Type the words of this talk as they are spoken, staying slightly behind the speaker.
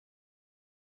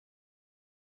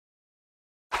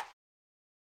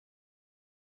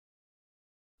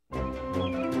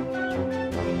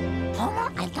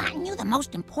Homer, I've gotten you the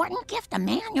most important gift a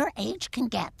man your age can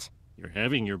get. You're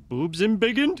having your boobs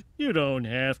embiggened? You don't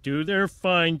have to. They're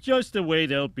fine just the way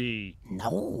they'll be.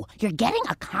 No, you're getting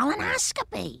a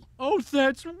colonoscopy. Oh,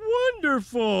 that's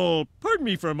wonderful. Pardon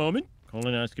me for a moment.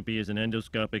 Colonoscopy is an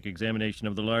endoscopic examination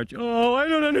of the large... Oh, I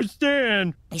don't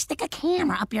understand. They stick a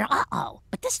camera up your uh-oh,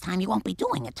 but this time you won't be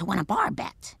doing it to win a bar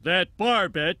bet. That bar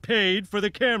bet paid for the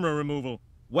camera removal.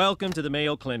 Welcome to the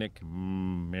Mayo Clinic.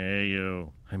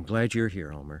 Mayo. I'm glad you're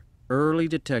here, Homer. Early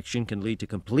detection can lead to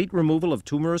complete removal of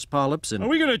tumorous polyps and... Are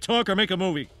we going to talk or make a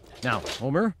movie? Now,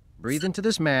 Homer, breathe into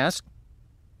this mask.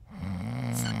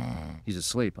 He's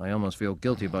asleep. I almost feel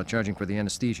guilty about charging for the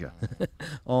anesthesia.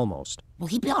 Almost. Will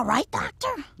he be all right, Doctor?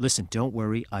 Listen, don't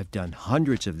worry. I've done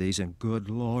hundreds of these, and good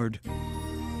Lord.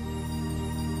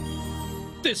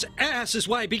 This ass is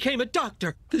why I became a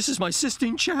doctor. This is my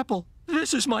Sistine Chapel.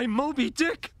 This is my Moby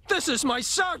Dick. This is my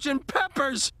Sergeant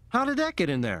Pepper's. How did that get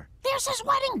in there? There's his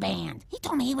wedding band. He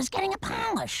told me he was getting it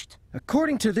polished.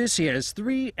 According to this, he has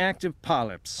 3 active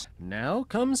polyps. Now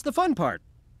comes the fun part.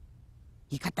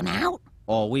 You cut them out?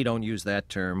 Oh, we don't use that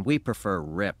term. We prefer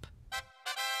rip.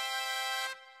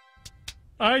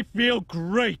 I feel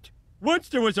great. Once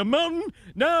there was a mountain,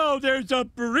 now there's a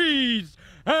breeze.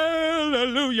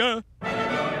 Hallelujah.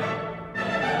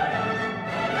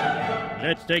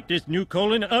 Let's take this new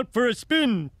colon out for a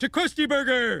spin to Krusty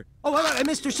Burger. Oh,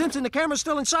 Mr. Simpson, the camera's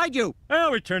still inside you.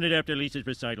 I'll return it after Lisa's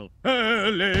recital.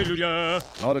 Hallelujah.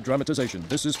 Not a dramatization.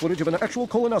 This is footage of an actual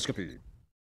colonoscopy.